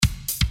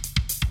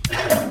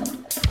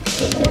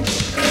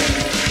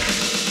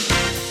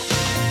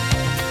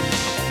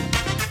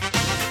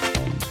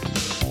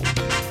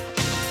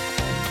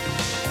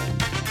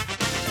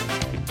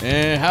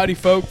howdy,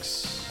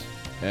 folks,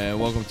 and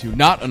welcome to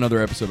not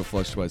another episode of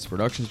Flush Twice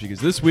Productions,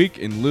 because this week,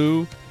 in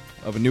lieu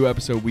of a new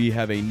episode, we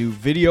have a new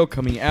video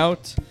coming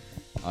out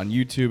on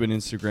YouTube and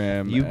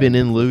Instagram. You've been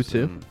in lieu,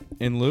 too?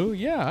 In lieu?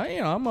 Yeah,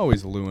 I'm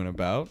always lewing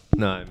about.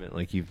 No, I meant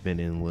like you've been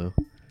in lieu.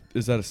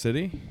 Is that a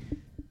city?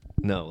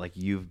 No, like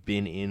you've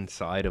been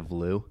inside of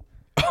Lou.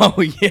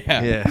 Oh,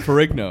 yeah. Yeah.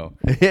 Ferrigno.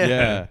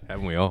 Yeah.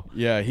 Haven't we all?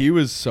 Yeah, he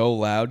was so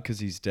loud because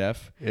he's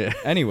deaf. Yeah.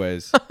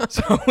 Anyways,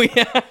 so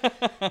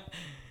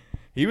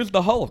he was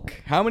the Hulk.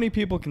 How many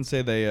people can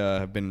say they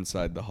have been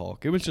inside the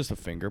Hulk? It was just a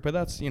finger, but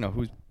that's,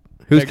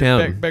 who's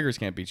counting? Beggars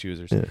can't be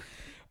choosers. Yeah.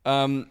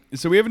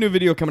 So we have a new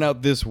video coming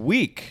out this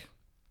week,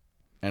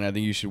 and I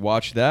think you should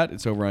watch that.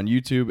 It's over on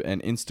YouTube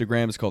and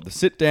Instagram. It's called The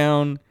Sit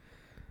Down.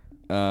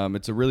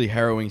 It's a really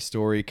harrowing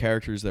story,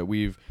 characters that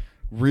we've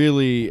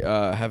really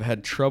have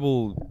had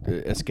trouble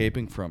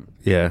escaping from.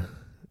 Yeah.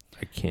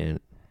 I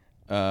can't.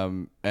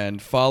 And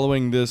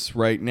following this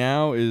right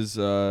now is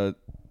a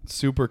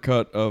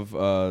supercut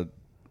of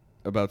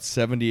about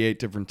 78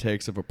 different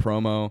takes of a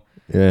promo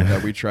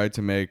that we tried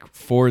to make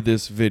for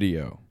this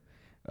video.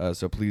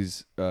 So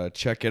please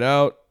check it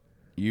out.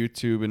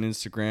 YouTube and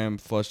Instagram,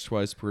 Flush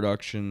Twice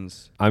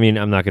Productions. I mean,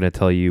 I'm not going to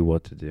tell you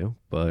what to do,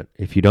 but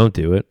if you don't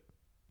do it,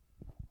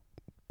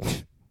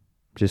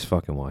 just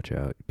fucking watch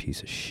out, you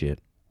piece of shit.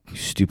 You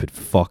stupid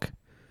fuck.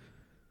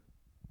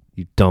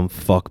 You dumb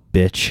fuck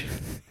bitch.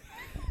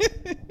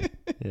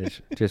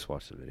 Just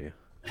watch the video.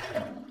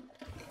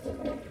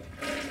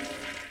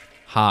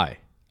 Hi.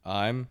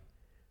 I'm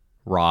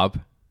Rob.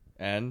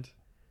 and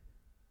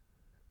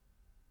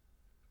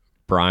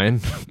Brian.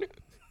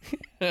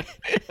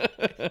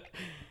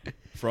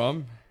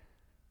 from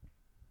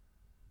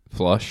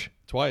Flush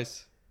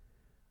Twice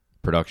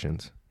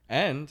Productions.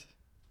 and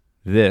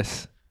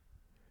This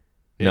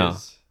No.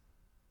 is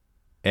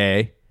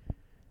A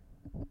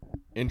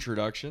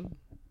introduction.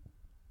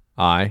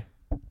 I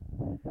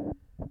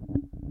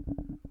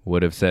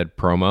would have said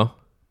promo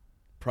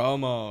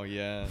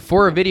Yeah.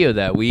 for a video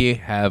that we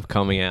have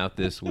coming out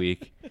this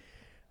week.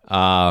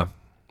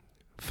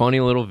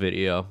 Funny little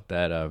video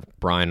that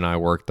Brian and I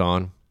worked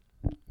on.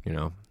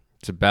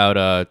 It's about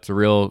it's a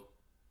real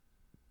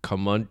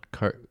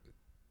curmudgeon.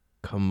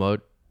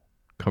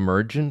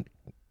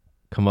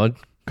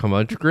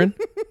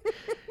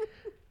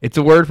 It's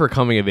a word for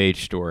coming of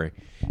age story.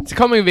 It's a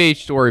coming of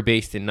age story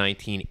based in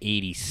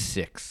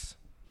 1986.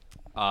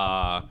 In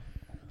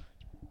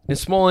a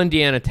small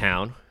Indiana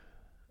town.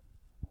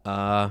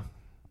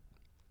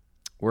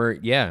 Where,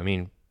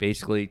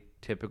 basically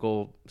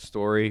typical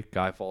story.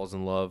 Guy falls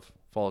in love,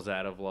 falls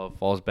out of love,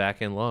 falls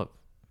back in love.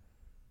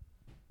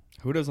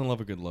 Who doesn't love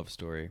a good love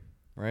story,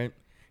 right?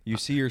 You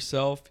see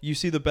yourself, you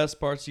see the best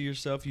parts of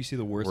yourself, you see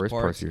the worst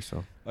parts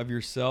of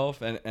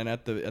yourself, and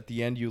at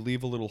the end you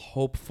leave a little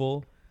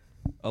hopeful,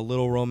 a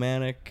little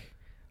romantic,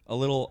 a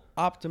little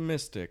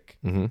optimistic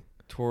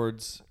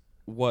towards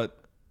what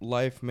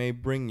life may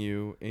bring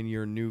you in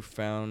your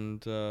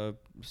newfound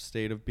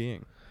state of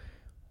being.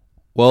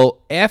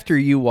 Well, after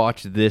you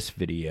watch this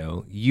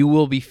video, you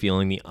will be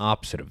feeling the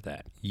opposite of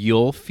that.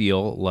 You'll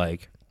feel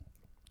like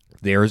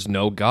there's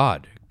no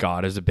God.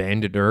 God has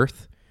abandoned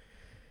Earth.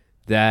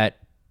 That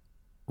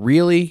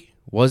really,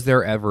 was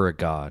there ever a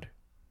God?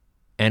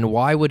 And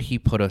why would he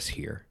put us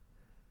here?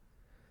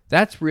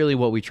 That's really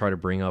what we try to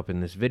bring up in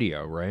this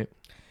video, right?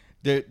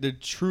 There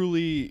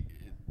truly,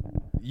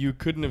 you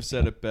couldn't have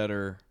said it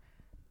better,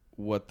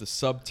 what the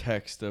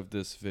subtext of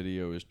this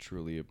video is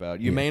truly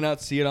about. You may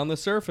not see it on the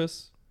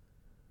surface,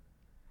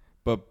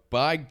 but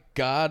by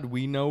God,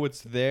 we know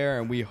it's there,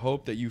 and we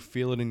hope that you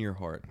feel it in your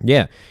heart.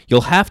 Yeah,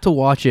 you'll have to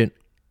watch it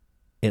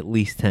at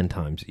least 10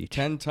 times each.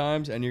 10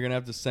 times, and you're going to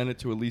have to send it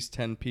to at least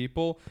 10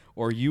 people,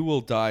 or you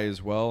will die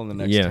as well in the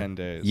next 10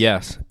 days.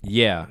 Yes,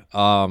 yeah.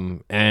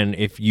 And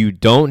if you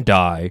don't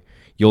die,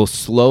 you'll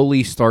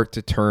slowly start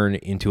to turn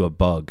into a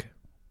bug.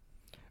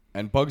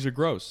 And bugs are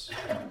gross.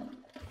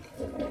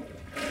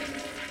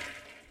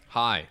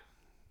 Hi.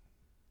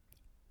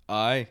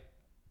 I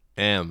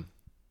am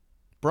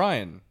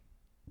Brian.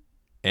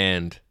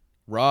 And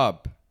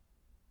Rob.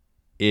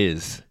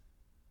 Is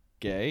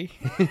gay.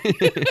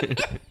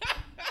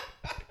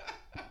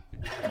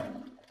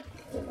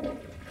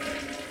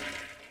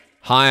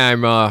 Hi,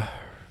 I'm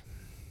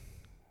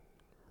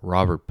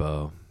Robert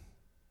Bowe.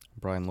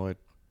 Brian Lloyd.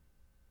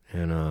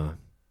 And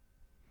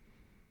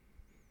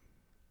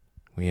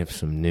we have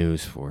some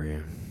news for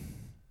you.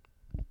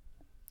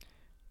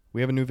 We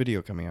have a new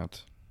video coming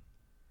out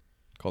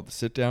called The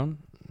Sit Down.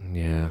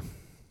 Yeah.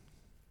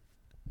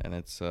 And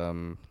it's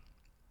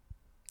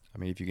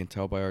if you can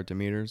tell by our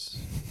demeanors,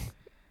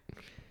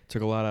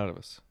 took a lot out of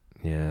us.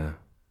 Yeah.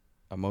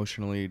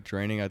 Emotionally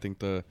draining. I think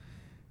the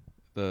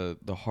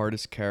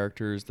hardest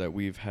characters that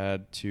we've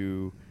had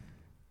to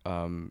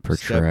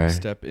portray,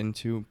 step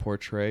into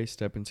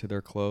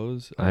their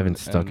clothes. I haven't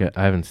stepped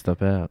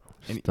out.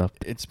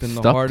 It's been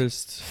the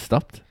hardest.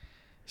 Stuffed?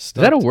 Is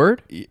that a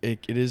word?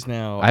 It is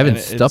now. I haven't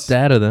stepped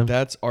out of them.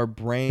 That's our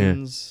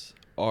brains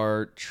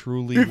are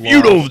truly If lost.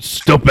 you don't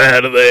step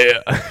out of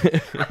there.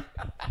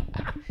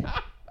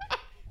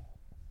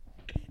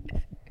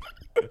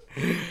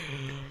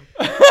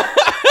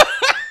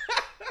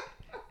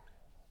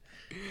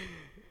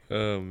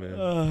 Oh,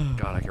 man.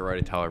 God, I could write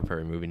a Tyler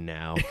Perry movie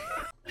now.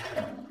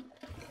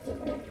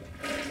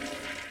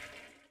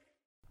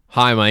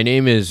 Hi, my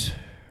name is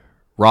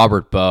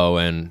Robert Bowe,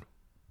 and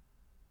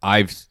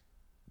I've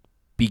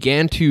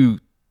began to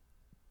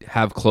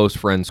have close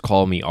friends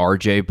call me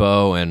RJ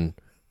Bowe, and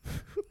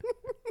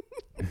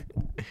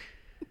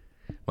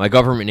my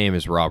government name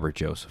is Robert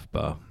Joseph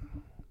Bowe.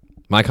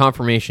 My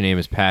confirmation name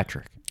is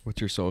Patrick.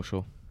 What's your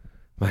social?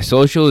 My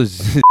social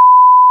is...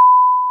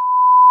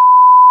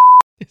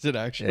 Is it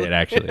actually? It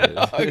actually is.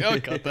 I'll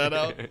cut that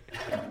out.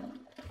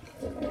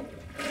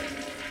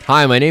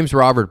 Hi, my name's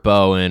Robert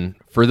Bowe, and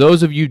for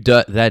those of you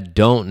that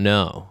don't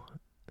know,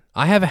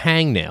 I have a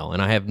hangnail,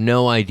 and I have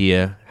no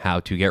idea how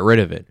to get rid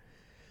of it.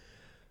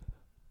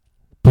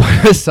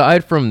 But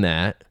aside from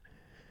that,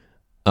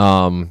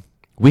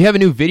 we have a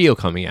new video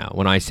coming out.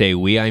 When I say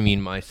we, I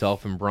mean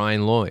myself and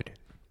Brian Lloyd,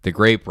 the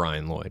great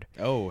Brian Lloyd.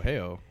 Oh,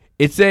 hey-oh.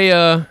 It's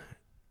a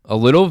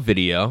little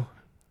video.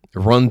 It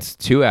runs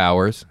 2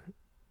 hours.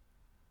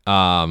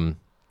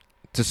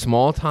 It's a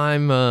small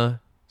time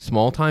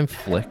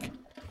flick.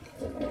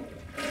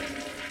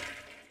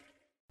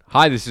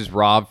 Hi, this is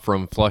Rob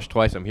from Flush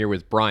Twice. I'm here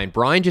with Brian.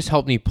 Brian just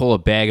helped me pull a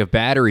bag of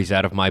batteries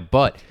out of my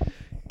butt.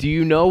 Do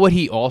you know what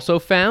he also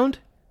found?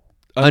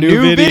 A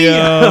new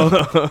video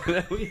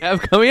that we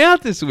have coming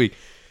out this week.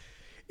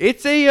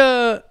 It's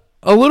a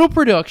little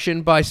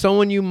production by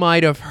someone you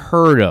might have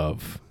heard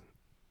of.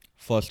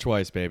 Flush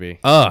Twice, baby.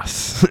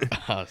 Us.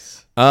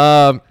 Us.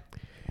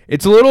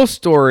 It's a little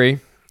story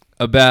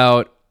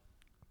about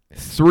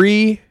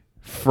 3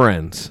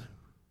 friends.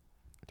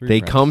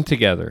 They come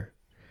together.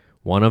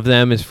 One of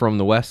them is from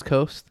the West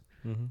Coast.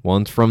 Mm-hmm.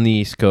 One's from the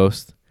East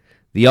Coast.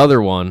 The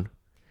other one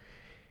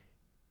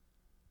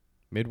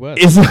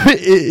Midwest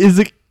is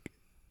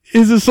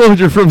a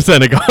soldier from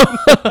Senegal.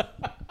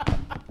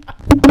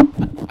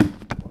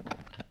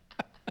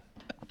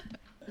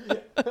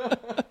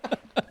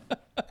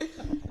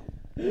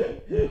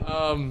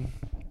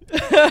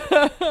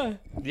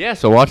 Yeah,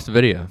 so watch the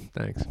video.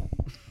 Thanks.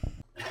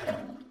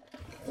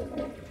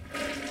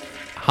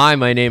 Hi,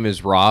 my name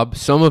is Rob.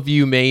 Some of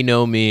you may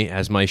know me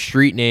as my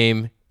street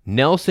name,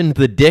 Nelson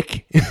the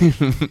Dick.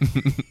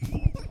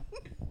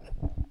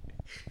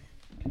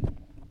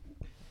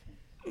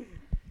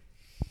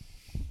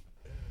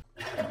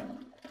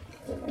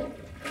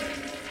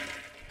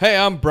 Hey,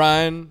 I'm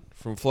Brian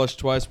from Flush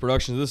Twice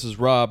Productions. This is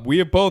Rob.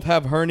 We both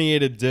have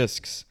herniated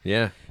discs.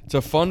 Yeah.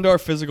 To fund our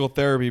physical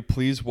therapy,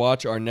 please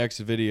watch our next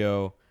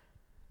video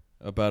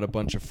about a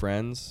bunch of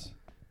friends.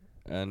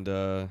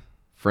 And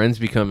friends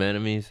become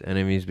enemies,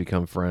 enemies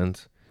become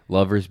friends,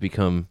 lovers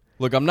become...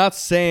 Look, I'm not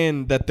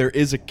saying that there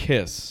is a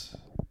kiss,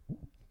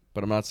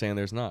 but I'm not saying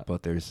there's not.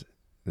 But there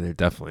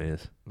definitely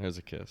is. There's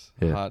a kiss.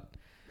 Yeah. Hot,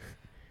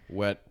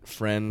 wet,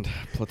 friend,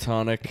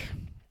 platonic.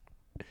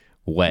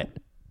 Wet.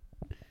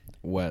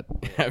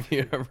 Have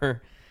you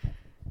ever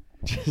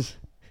just...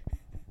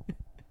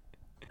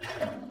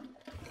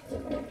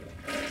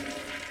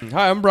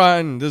 Hi, I'm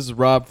Brian. This is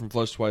Rob from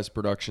Flush Twice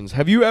Productions.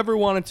 Have you ever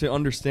wanted to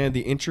understand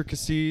the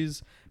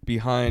intricacies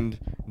behind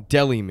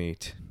deli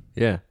meat?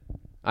 Yeah,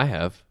 I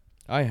have.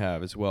 I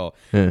have as well.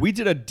 Yeah. We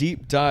did a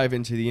deep dive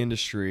into the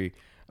industry.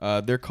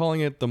 They're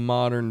calling it the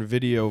modern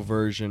video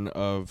version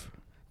of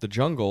The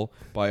Jungle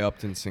by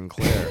Upton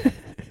Sinclair.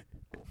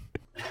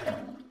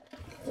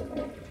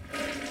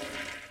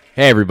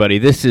 Hey, everybody.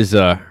 This is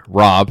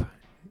Rob,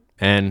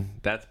 and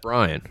that's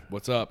Brian.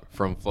 What's up?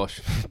 From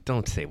Flush.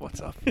 Don't say what's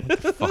up.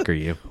 What the fuck are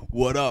you?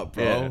 What up,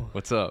 bro? Yeah,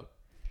 what's up?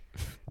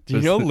 Do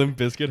you know Limp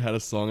Bizkit had a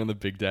song on the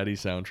Big Daddy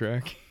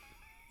soundtrack?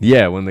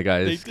 Yeah, when the guy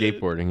is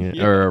skateboarding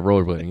or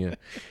rollerblading,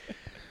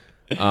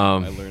 yeah.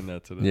 I learned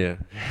that today. Yeah.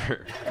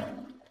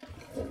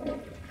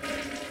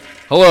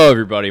 Hello,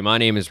 everybody. My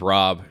name is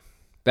Rob.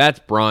 That's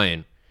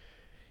Brian.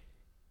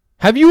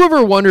 Have you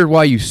ever wondered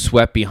why you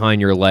sweat behind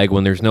your leg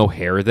when there's no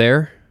hair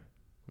there?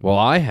 Well,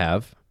 I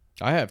have.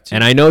 I have too.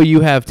 And I know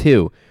you have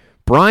too.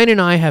 Brian and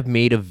I have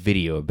made a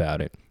video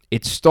about it.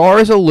 It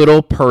stars a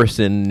little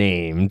person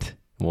named,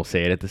 we'll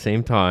say it at the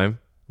same time.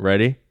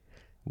 Ready?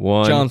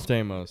 1. John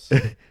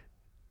Stamos.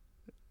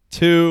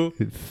 2,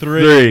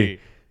 3.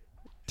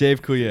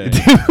 Dave Coulier.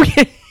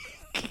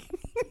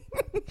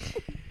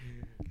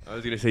 I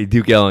was going to say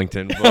Duke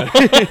Ellington, but...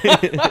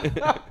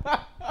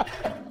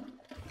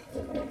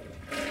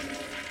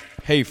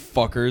 Hey,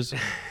 fuckers.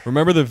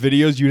 Remember the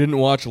videos you didn't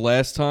watch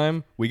last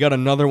time? We got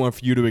another one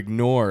for you to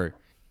ignore.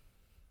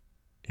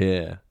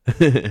 Yeah.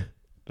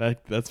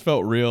 That's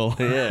felt real.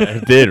 Yeah,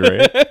 it did,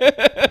 right?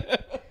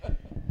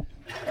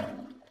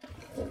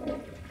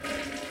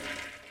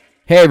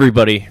 Hey,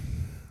 everybody.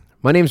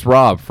 My name's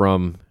Rob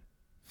from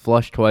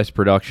Flush Twice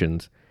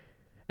Productions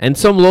and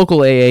some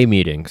local AA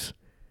meetings.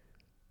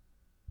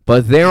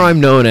 But there I'm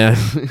known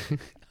as...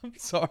 I'm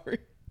sorry.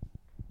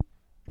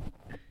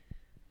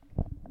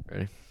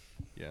 Ready?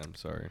 Yeah, I'm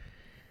sorry.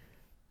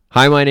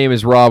 Hi, my name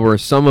is Rob, or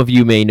some of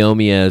you may know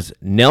me as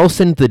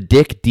Nelson the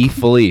Dick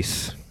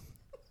DeFelice.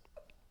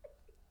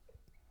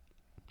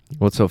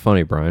 What's so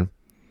funny, Brian?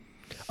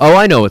 Oh,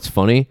 I know what's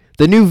funny.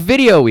 The new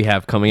video we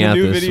have coming out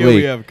this week. The new video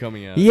we have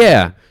coming out.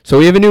 Yeah. So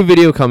we have a new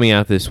video coming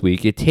out this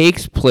week. It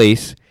takes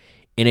place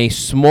in a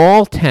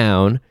small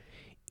town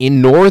in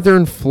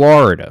northern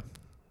Florida.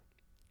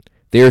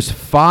 There's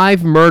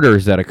 5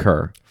 murders that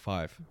occur.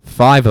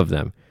 5 of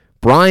them.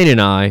 Brian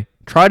and I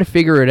try to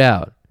figure it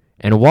out.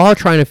 And while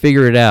trying to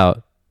figure it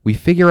out, we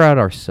figure out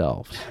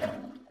ourselves.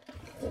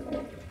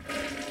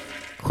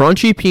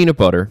 Crunchy peanut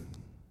butter,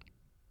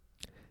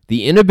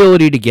 the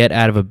inability to get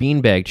out of a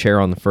beanbag chair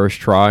on the first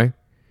try,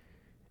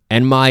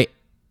 and my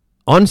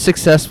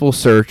unsuccessful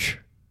search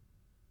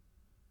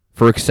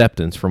for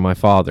acceptance from my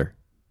father.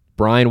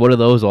 Brian, what do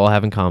those all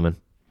have in common?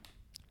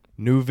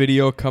 New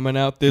video coming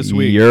out this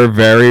week. You're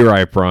very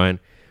right, Brian.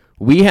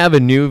 We have a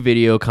new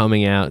video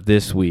coming out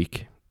this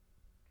week.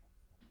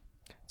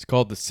 It's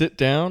called The Sit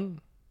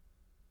Down.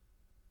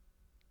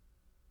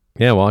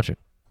 Yeah, watch it.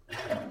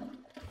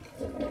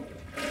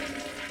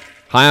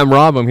 Hi, I'm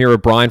Rob. I'm here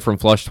with Brian from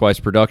Flush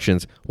Twice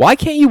Productions. Why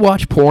can't you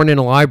watch porn in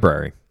a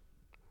library?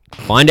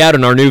 Find out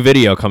in our new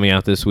video coming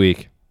out this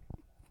week.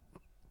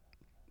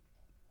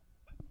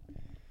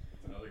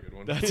 Another good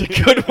one. That's a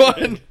good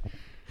one.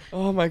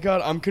 Oh my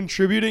God, I'm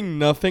contributing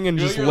nothing and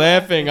just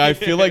laughing. I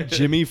feel like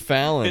Jimmy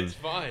Fallon. It's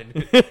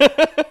fine.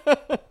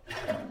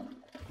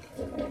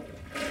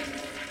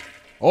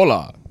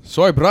 Hola,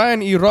 soy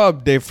Brian y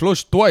Rob de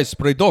Flush Twice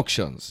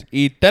Productions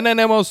y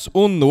tenemos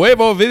un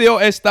nuevo video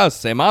esta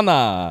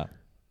semana.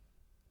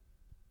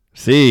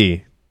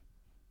 Sí.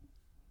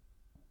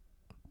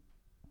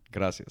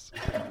 Gracias.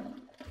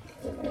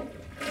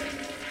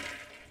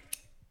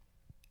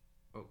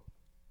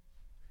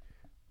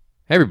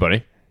 Hey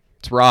everybody,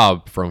 it's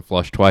Rob from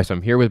Flush Twice.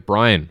 I'm here with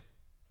Brian.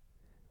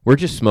 We're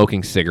just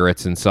smoking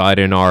cigarettes inside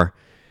in our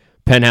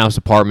penthouse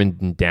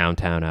apartment in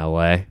downtown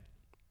LA.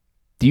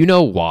 Do you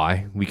know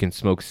why we can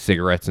smoke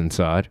cigarettes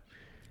inside?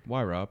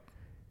 Why, Rob?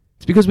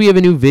 It's because we have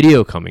a new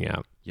video coming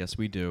out. Yes,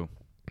 we do.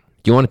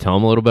 Do you want to tell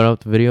them a little bit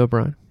about the video,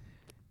 Brian?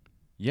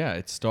 Yeah,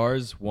 it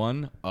stars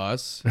 1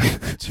 us,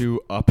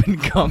 2 up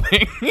and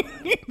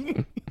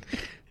coming.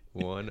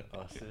 1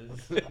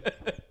 us's.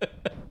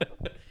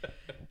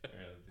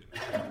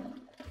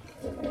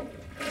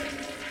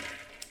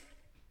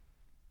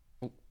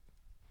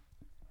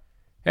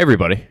 Hey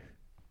everybody,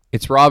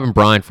 it's Rob and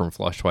Brian from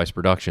Flush Twice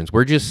Productions.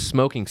 We're just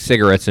smoking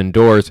cigarettes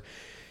indoors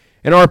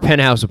in our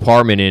penthouse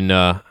apartment in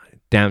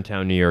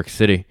downtown New York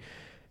City.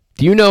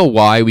 Do you know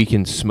why we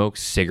can smoke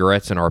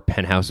cigarettes in our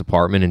penthouse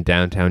apartment in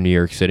downtown New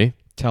York City?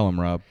 Tell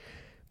him, Rob.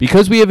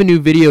 Because we have a new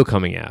video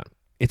coming out.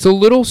 It's a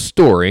little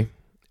story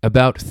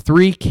about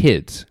 3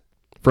 kids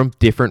from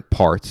different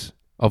parts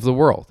of the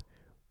world.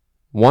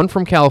 1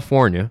 from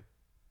California,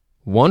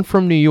 1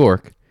 from New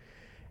York,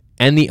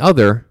 and the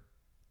other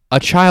a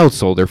child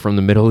soldier from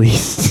the Middle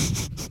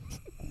East.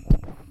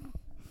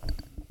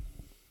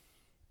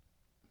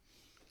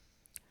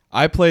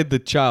 I played the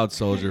child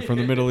soldier from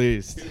the Middle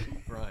East.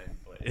 Brian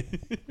played.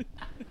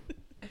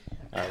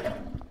 All right.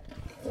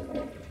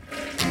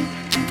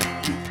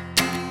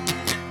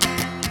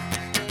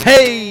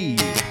 Hey!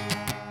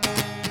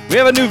 We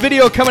have a new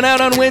video coming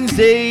out on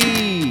Wednesday.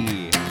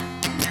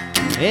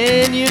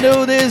 And you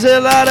know there's a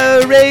lot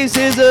of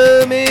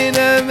racism in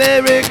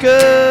America.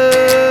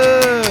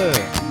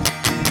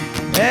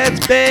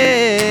 That's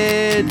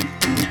bad.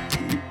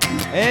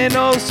 And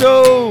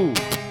also,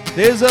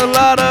 there's a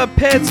lot of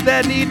pets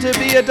that need to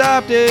be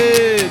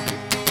adopted.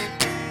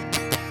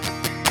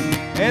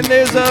 And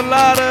there's a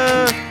lot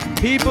of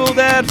people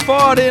that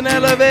fought in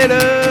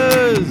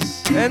elevators.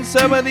 And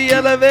some of the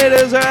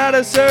elevators are out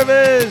of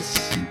service.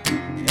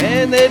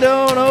 And they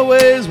don't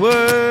always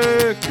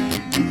work.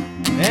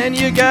 And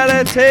you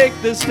gotta take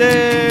the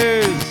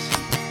stairs.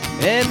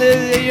 And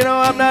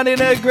I'm not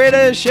in a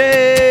greater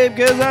shape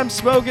because I'm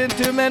smoking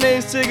too many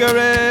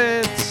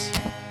cigarettes.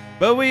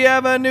 But we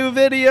have a new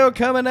video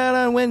coming out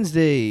on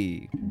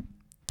Wednesday.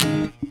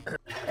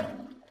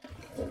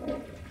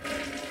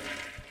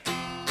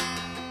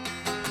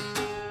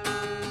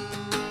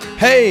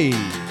 Hey!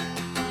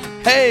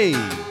 Hey!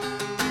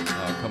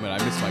 Oh, come on,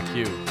 I missed my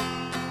cue.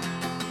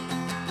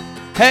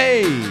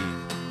 Hey!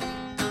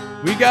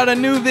 We got a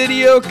new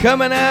video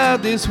coming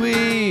out this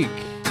week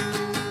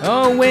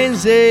on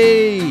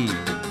Wednesday.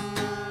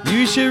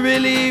 You should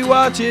really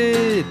watch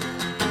it.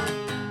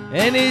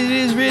 And it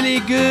is really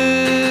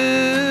good.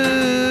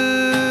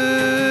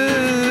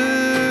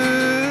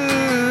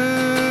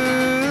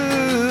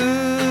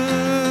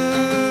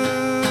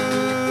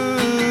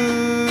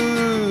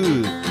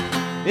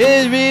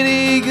 It's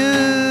really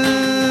good.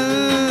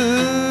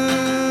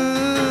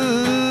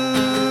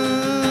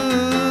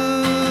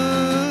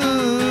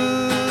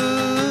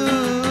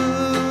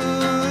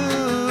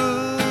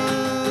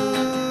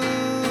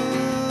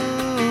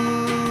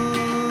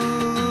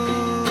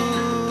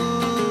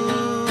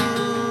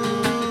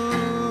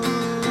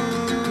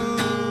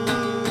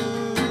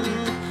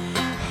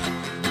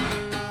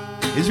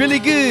 It's really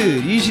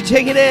good. You should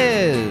check it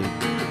out.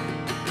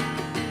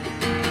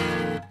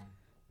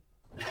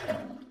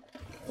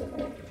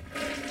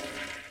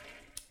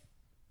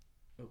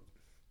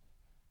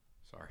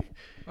 Sorry.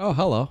 Oh, Oh,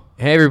 hello.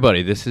 Hey,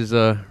 everybody. This is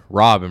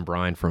Rob and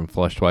Brian from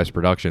Flush Twice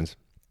Productions.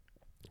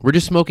 We're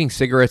just smoking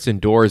cigarettes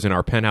indoors in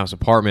our penthouse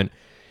apartment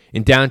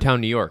in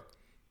downtown New York.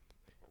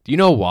 Do you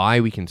know why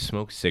we can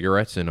smoke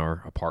cigarettes in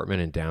our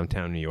apartment in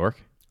downtown New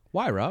York?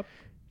 Why, Rob?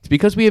 It's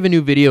because we have a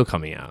new video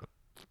coming out.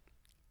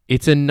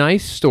 It's a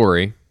nice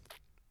story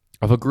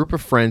of a group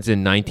of friends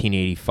in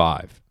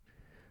 1985.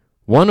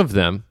 One of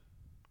them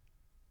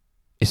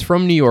is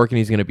from New York and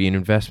he's going to be an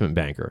investment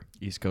banker.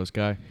 East Coast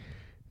guy.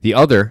 The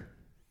other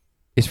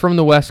is from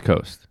the West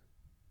Coast.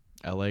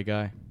 LA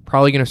guy.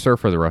 Probably going to surf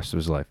for the rest of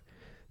his life.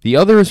 The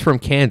other is from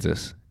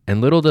Kansas,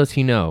 and little does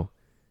he know,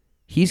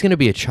 he's going to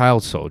be a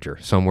child soldier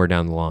somewhere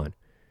down the line.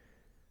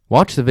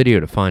 Watch the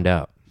video to find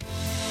out.